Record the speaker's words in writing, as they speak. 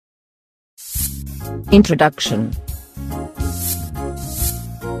Introduction.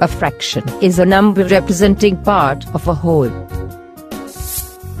 A fraction is a number representing part of a whole.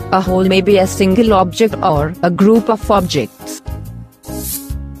 A whole may be a single object or a group of objects.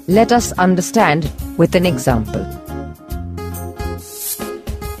 Let us understand with an example.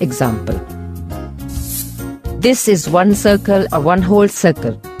 Example. This is one circle or one whole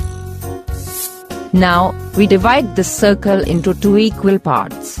circle. Now, we divide this circle into two equal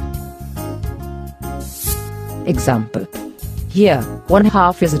parts. Example. Here,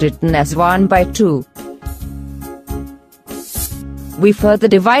 1/2 is written as 1/2. We further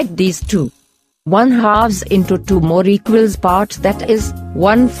divide these two 1/2s into two more equal parts, that is,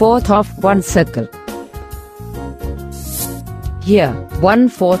 1/4 of one circle. Here,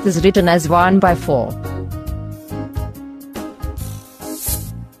 1/4 is written as 1/4.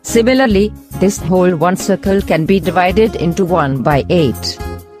 Similarly, this whole one circle can be divided into 1/8.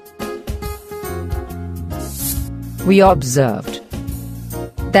 We observed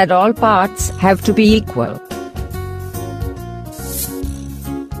that all parts have to be equal.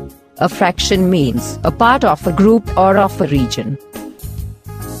 A fraction means a part of a group or of a region.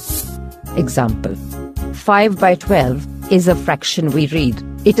 Example. 5/12 is a fraction. We read,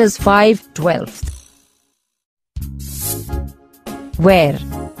 it is 5/12. Where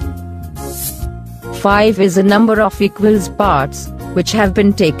 5 is a number of equal parts which have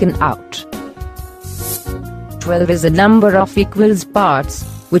been taken out. 12 is a number of equal parts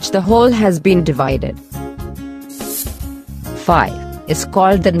which the whole has been divided. 5 is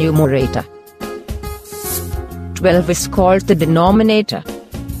called the numerator. 12 is called the denominator.